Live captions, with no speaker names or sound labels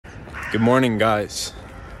Good morning, guys.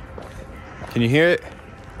 Can you hear it?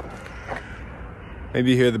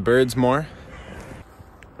 Maybe you hear the birds more.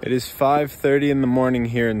 It is 5:30 in the morning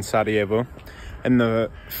here in Sarajevo, and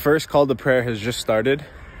the first call to prayer has just started.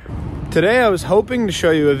 Today I was hoping to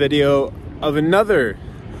show you a video of another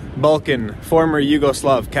Balkan, former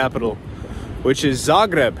Yugoslav capital, which is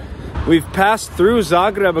Zagreb. We've passed through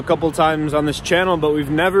Zagreb a couple times on this channel, but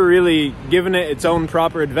we've never really given it its own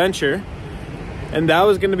proper adventure. And that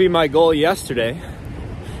was going to be my goal yesterday.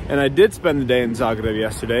 And I did spend the day in Zagreb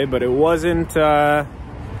yesterday, but it wasn't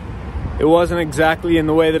exactly in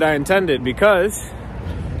the way that I intended, because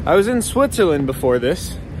I was in Switzerland before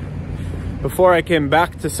this, before I came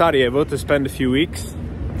back to Sarajevo to spend a few weeks.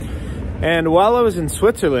 And while I was in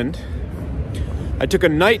Switzerland, I took a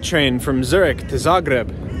night train from Zurich to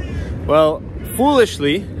Zagreb. Well,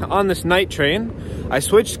 foolishly, on this night train, I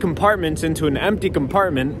switched compartments into an empty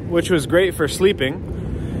compartment, which was great for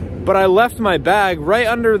sleeping, but I left my bag right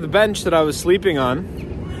under the bench that I was sleeping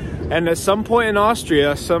on. And at some point in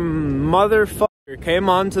Austria, some motherfucker came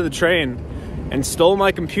onto the train and stole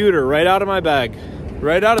my computer right out of my bag.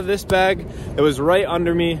 Right out of this bag that was right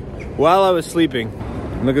under me while I was sleeping.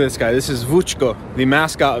 Look at this guy. This is Vučko, the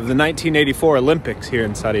mascot of the 1984 Olympics here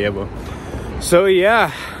in Sarajevo. So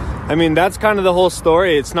yeah, I mean, that's kind of the whole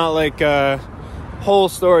story. It's not like a whole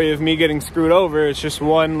story of me getting screwed over. It's just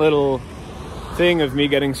one little thing of me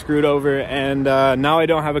getting screwed over, and now I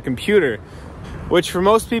don't have a computer, which for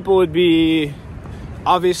most people would be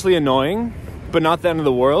obviously annoying, but not the end of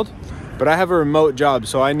the world. But I have a remote job,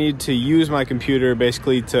 so I need to use my computer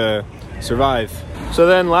basically to survive. So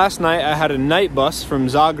then last night I had a night bus from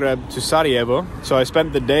Zagreb to Sarajevo, so I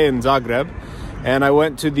spent the day in Zagreb. And I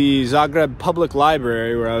went to the Zagreb Public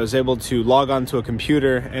Library, where I was able to log onto a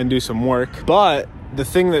computer and do some work. But the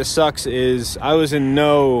thing that sucks is I was in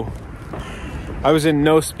no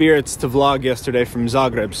spirits to vlog yesterday from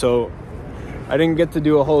Zagreb, so I didn't get to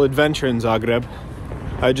do a whole adventure in Zagreb.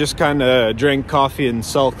 I just kind of drank coffee and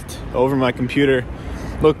sulked over my computer,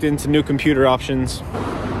 looked into new computer options.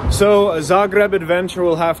 So a Zagreb adventure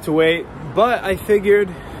will have to wait, but I figured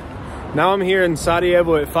now I'm here in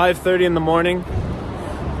Sarajevo at 5:30 in the morning.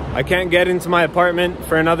 I can't get into my apartment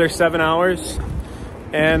for another 7 hours.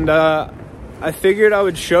 And I figured I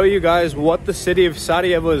would show you guys what the city of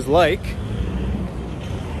Sarajevo is like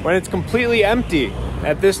when it's completely empty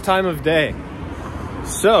at this time of day.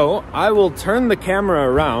 So I will turn the camera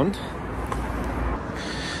around.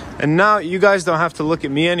 And now you guys don't have to look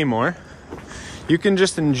at me anymore. You can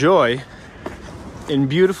just enjoy in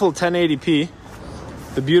beautiful 1080p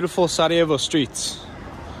the beautiful Sarajevo streets.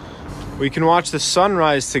 We can watch the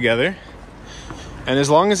sunrise together, and as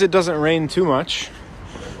long as it doesn't rain too much,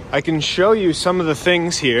 I can show you some of the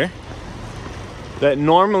things here that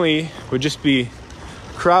normally would just be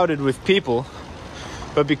crowded with people,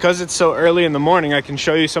 but because it's so early in the morning, I can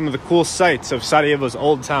show you some of the cool sights of Sarajevo's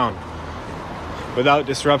old town without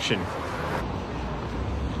disruption.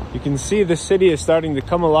 You can see the city is starting to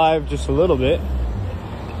come alive just a little bit.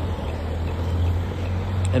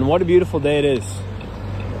 And what a beautiful day it is.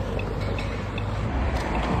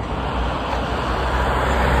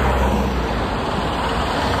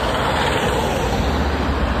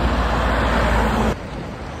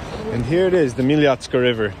 And here it is, the Miljacka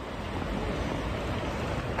River.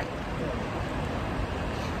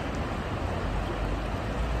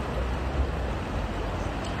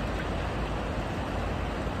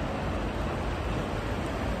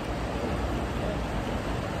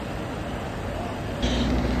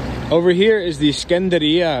 Over here is the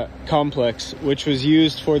Skenderia complex, which was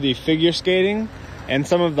used for the figure skating and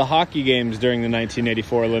some of the hockey games during the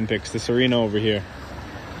 1984 Olympics, this arena over here.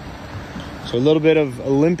 So a little bit of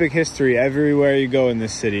Olympic history everywhere you go in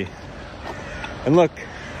this city. And look,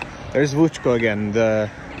 there's Vučko again, the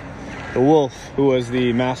wolf who was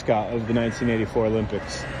the mascot of the 1984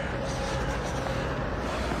 Olympics.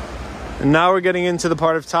 And now we're getting into the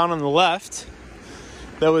part of town on the left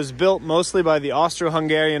that was built mostly by the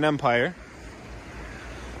Austro-Hungarian Empire.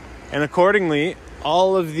 And accordingly,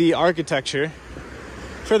 all of the architecture,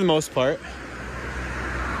 for the most part,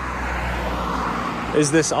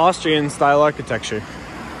 is this Austrian style architecture.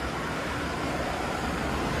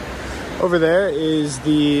 Over there is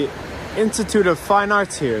the Institute of Fine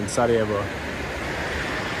Arts here in Sarajevo.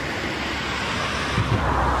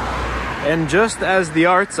 And just as the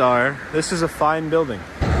arts are, this is a fine building.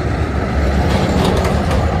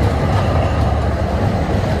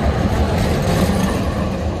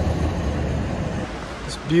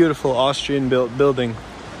 Beautiful Austrian built building,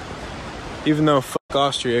 even though fuck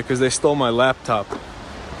Austria, because they stole my laptop.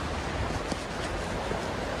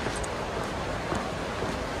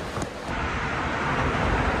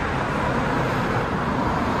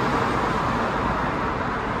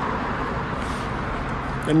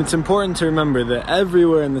 And it's important to remember that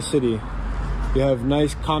everywhere in the city you have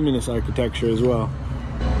nice communist architecture as well.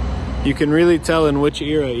 You can really tell in which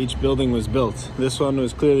era each building was built. This one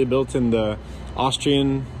was clearly built in the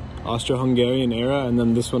Austro-Hungarian era, and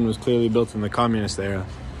then this one was clearly built in the communist era.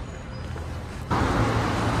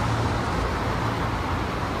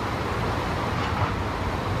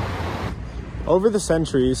 Over the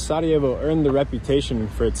centuries, Sarajevo earned the reputation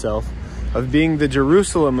for itself of being the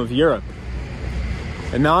Jerusalem of Europe.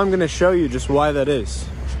 And now I'm going to show you just why that is.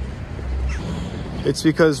 It's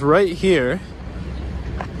because right here,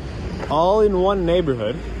 all in one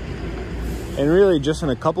neighborhood, and really just in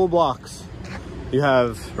a couple blocks, you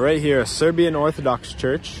have right here a Serbian Orthodox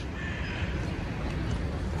church.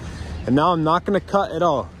 And now I'm not going to cut at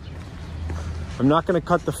all. I'm not going to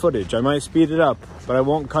cut the footage. I might speed it up, but I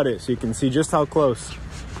won't cut it so you can see just how close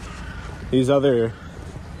these other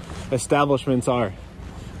establishments are.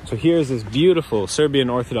 So here's this beautiful Serbian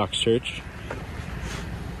Orthodox church,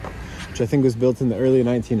 which I think was built in the early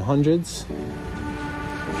 1900s.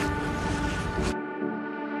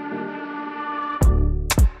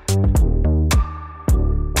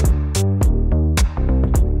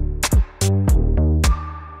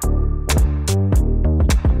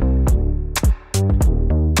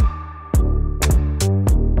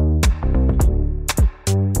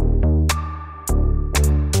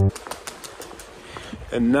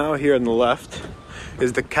 And now here on the left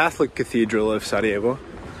is the Catholic Cathedral of Sarajevo,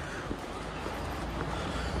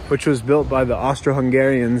 which was built by the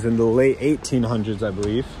Austro-Hungarians in the late 1800s, I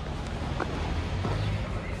believe.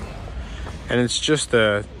 And it's just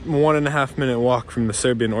a 1.5 minute walk from the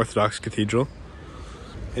Serbian Orthodox Cathedral.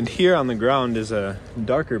 And here on the ground is a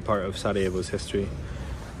darker part of Sarajevo's history.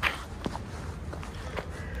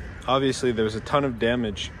 Obviously, there was a ton of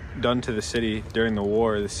damage done to the city during the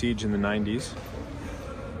war, the siege in the 90s.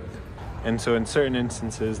 And so in certain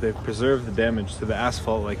instances, they've preserved the damage to the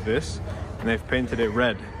asphalt like this, and they've painted it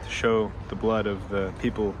red to show the blood of the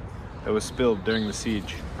people that was spilled during the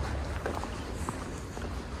siege.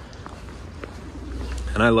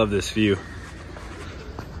 And I love this view.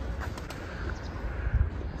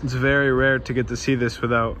 It's very rare to get to see this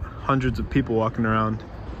without hundreds of people walking around.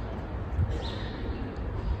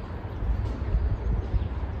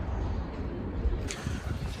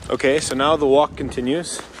 Okay, so now the walk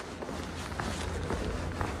continues.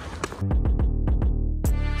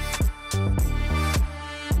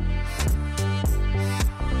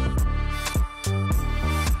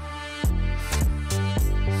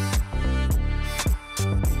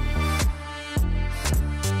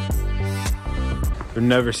 I've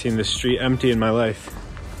never seen this street empty in my life.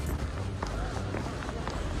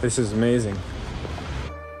 This is amazing.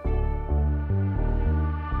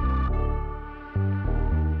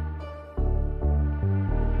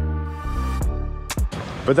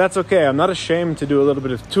 But that's okay. I'm not ashamed to do a little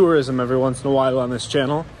bit of tourism every once in a while on this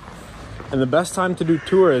channel. And the best time to do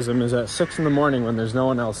tourism is at 6 in the morning when there's no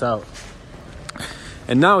one else out.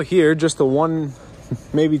 And now here, just a 1,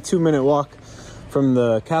 maybe 2 minute walk from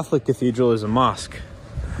the Catholic Cathedral is a mosque.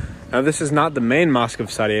 Now this is not the main mosque of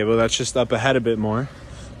Sarajevo, that's just up ahead a bit more.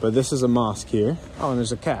 But this is a mosque here. Oh, and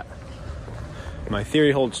there's a cat. My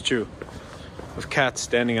theory holds true. With cats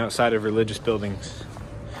standing outside of religious buildings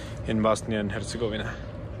in Bosnia and Herzegovina.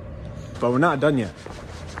 But we're not done yet.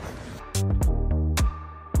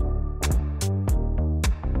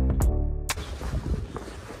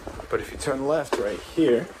 But if you turn left right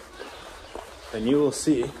here, then you will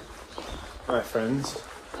see, my friends,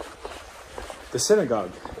 the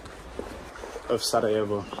synagogue of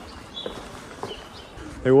Sarajevo.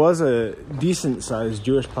 There was a decent sized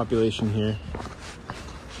Jewish population here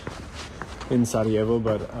in Sarajevo,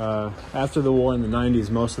 but after the war in the 90s,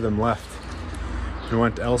 most of them left and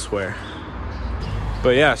went elsewhere.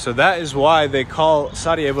 But yeah, so that is why they call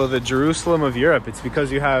Sarajevo the Jerusalem of Europe. It's because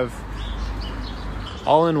you have,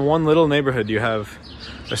 all in one little neighborhood, you have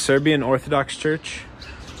a Serbian Orthodox church,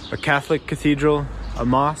 a Catholic cathedral, a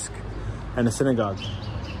mosque, and a synagogue,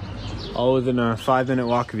 all within a 5-minute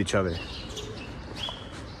walk of each other.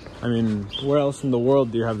 I mean, where else in the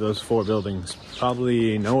world do you have those 4 buildings?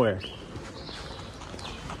 Probably nowhere.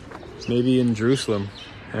 Maybe in Jerusalem,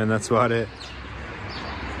 and that's about it.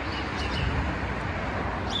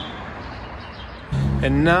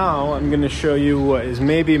 And now I'm going to show you what is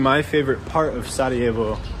maybe my favorite part of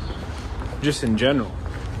Sarajevo, just in general.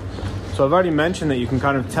 So I've already mentioned that you can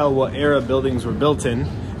kind of tell what era buildings were built in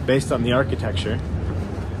based on the architecture.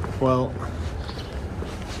 Well,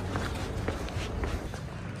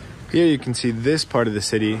 here you can see this part of the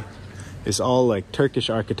city is all like Turkish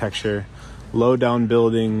architecture, low down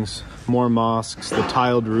buildings, more mosques, the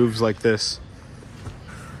tiled roofs like this.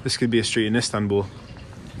 This could be a street in Istanbul.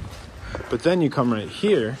 But then you come right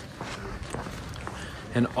here,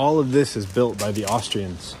 and all of this is built by the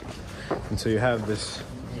Austrians. And so you have this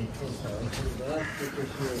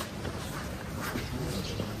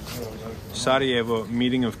Sarajevo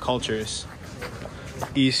meeting of cultures,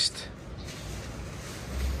 east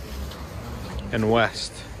and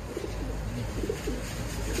west.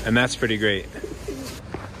 And that's pretty great.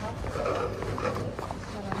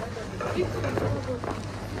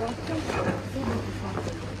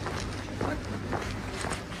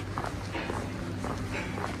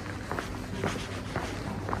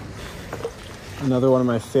 Another one of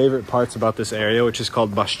my favorite parts about this area, which is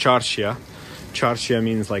called Baščaršija. Čaršija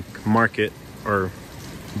means like market or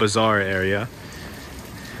bazaar area.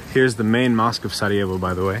 Here's the main mosque of Sarajevo,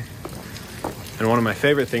 by the way. And one of my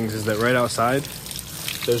favorite things is that right outside,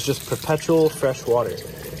 there's just perpetual fresh water.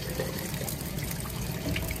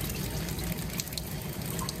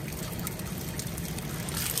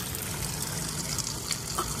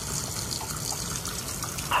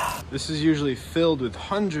 This is usually filled with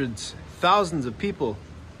hundreds, thousands of people,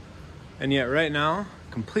 and yet right now,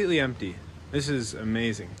 completely empty. This is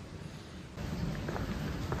amazing.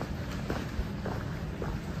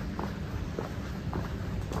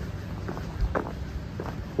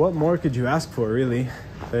 What more could you ask for, really,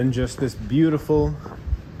 than just this beautiful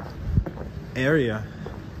area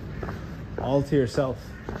all to yourself?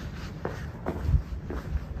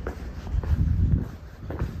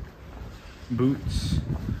 Boots.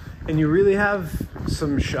 And you really have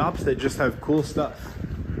some shops that just have cool stuff.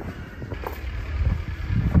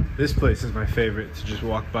 This place is my favorite, to just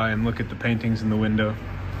walk by and look at the paintings in the window.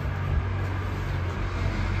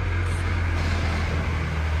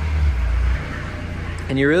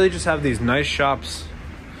 And you really just have these nice shops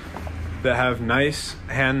that have nice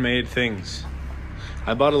handmade things.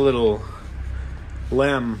 I bought a little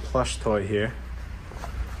lamb plush toy here.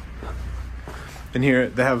 And here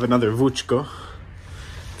they have another vučko.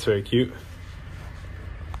 It's very cute.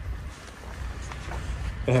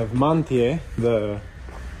 They have mantie, the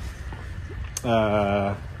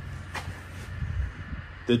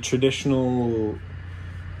traditional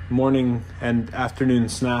morning and afternoon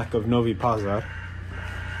snack of Novi Pazar.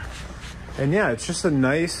 And yeah, it's just a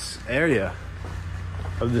nice area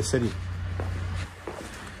of the city.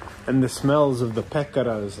 And the smells of the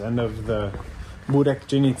pekaras and of the burek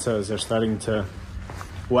džinicas are starting to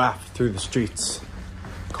waft through the streets,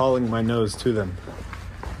 calling my nose to them.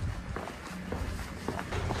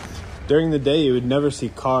 During the day, you would never see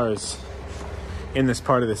cars in this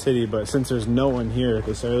part of the city, but since there's no one here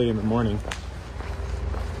this early in the morning,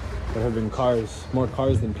 there have been cars, more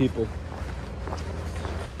cars than people.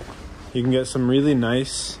 You can get some really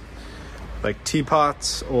nice, like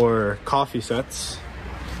teapots or coffee sets,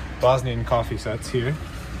 Bosnian coffee sets here.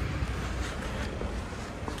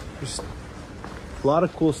 Just a lot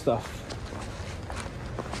of cool stuff.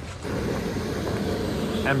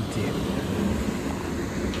 Empty.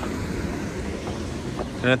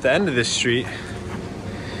 And at the end of this street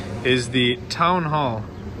is the town hall,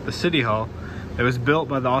 the city hall, that was built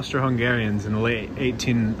by the Austro-Hungarians in the late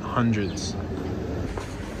 1800s.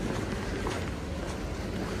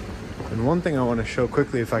 And one thing I want to show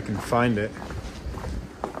quickly, if I can find it,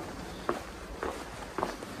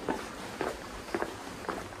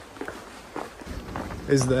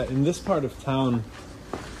 is that in this part of town,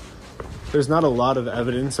 there's not a lot of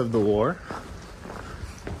evidence of the war.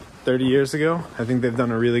 30 years ago, I think they've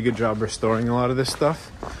done a really good job restoring a lot of this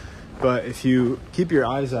stuff. But if you keep your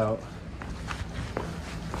eyes out,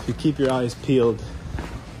 if you keep your eyes peeled,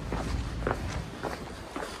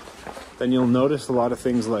 then you'll notice a lot of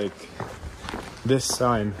things like this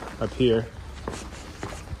sign up here.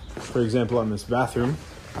 For example, on this bathroom,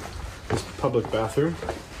 this public bathroom.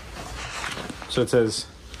 So it says,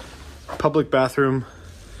 public bathroom,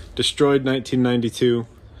 destroyed 1992,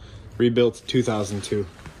 rebuilt 2002.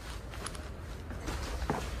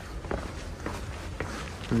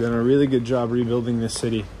 We've done a really good job rebuilding this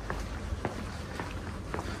city.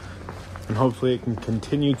 And hopefully it can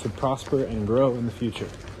continue to prosper and grow in the future.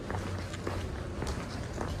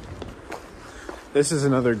 This is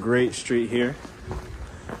another great street here.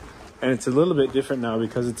 And it's a little bit different now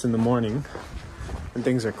because it's in the morning and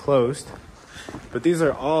things are closed. But these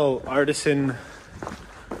are all artisan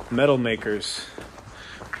metal makers.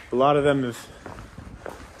 A lot of them have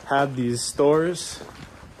had these stores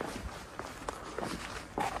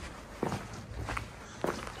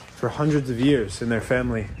for hundreds of years in their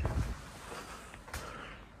family.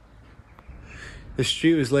 The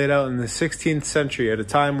street was laid out in the 16th century at a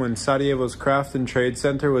time when Sarajevo's craft and trade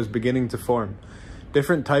center was beginning to form.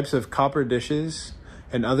 Different types of copper dishes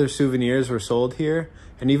and other souvenirs were sold here.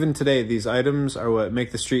 And even today, these items are what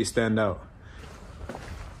make the street stand out.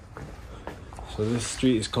 So this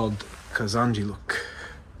street is called Kazancıluk.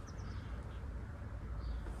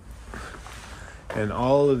 And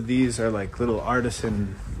all of these are like little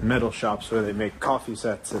artisan metal shops where they make coffee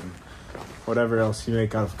sets and whatever else you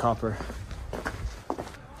make out of copper.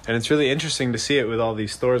 And it's really interesting to see it with all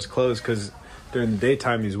these stores closed, because during the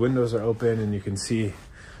daytime these windows are open and you can see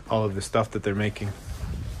all of the stuff that they're making.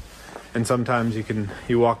 And sometimes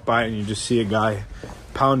you walk by and you just see a guy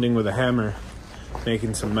pounding with a hammer,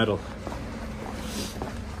 making some metal.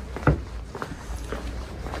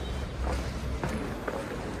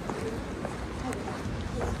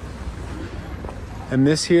 And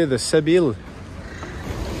this here, the Sebil.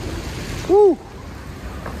 Woo!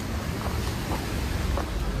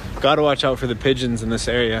 Gotta watch out for the pigeons in this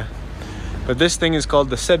area. But this thing is called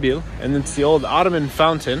the Sebil, and it's the old Ottoman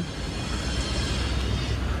fountain.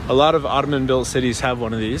 A lot of Ottoman-built cities have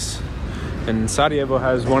one of these. And Sarajevo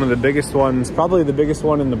has one of the biggest ones, probably the biggest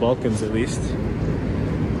one in the Balkans at least.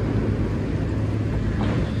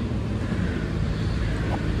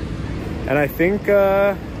 And I think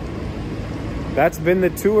that's been the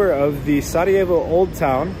tour of the Sarajevo Old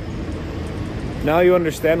Town. Now you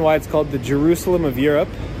understand why it's called the Jerusalem of Europe.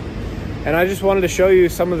 And I just wanted to show you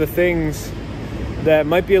some of the things that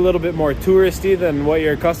might be a little bit more touristy than what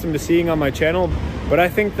you're accustomed to seeing on my channel. But I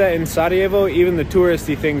think that in Sarajevo, even the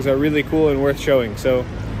touristy things are really cool and worth showing. So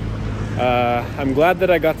I'm glad that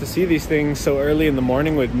I got to see these things so early in the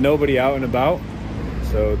morning with nobody out and about.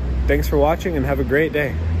 So thanks for watching and have a great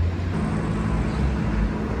day.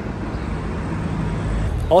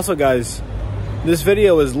 Also guys, this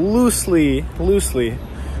video is loosely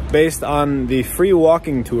based on the free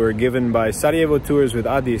walking tour given by Sarajevo Tours with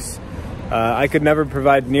Adis. I could never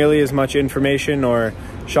provide nearly as much information or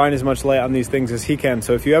shine as much light on these things as he can.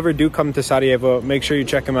 So if you ever do come to Sarajevo, make sure you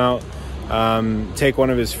check him out. Take one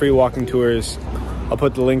of his free walking tours. I'll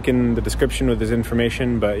put the link in the description with his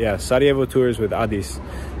information. But yeah, Sarajevo Tours with Adis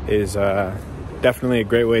is definitely a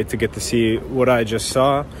great way to get to see what I just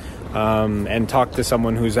saw and talk to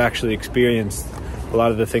someone who's actually experienced a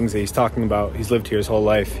lot of the things that he's talking about. He's lived here his whole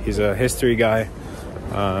life. He's a history guy.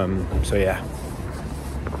 So yeah,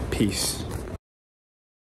 peace.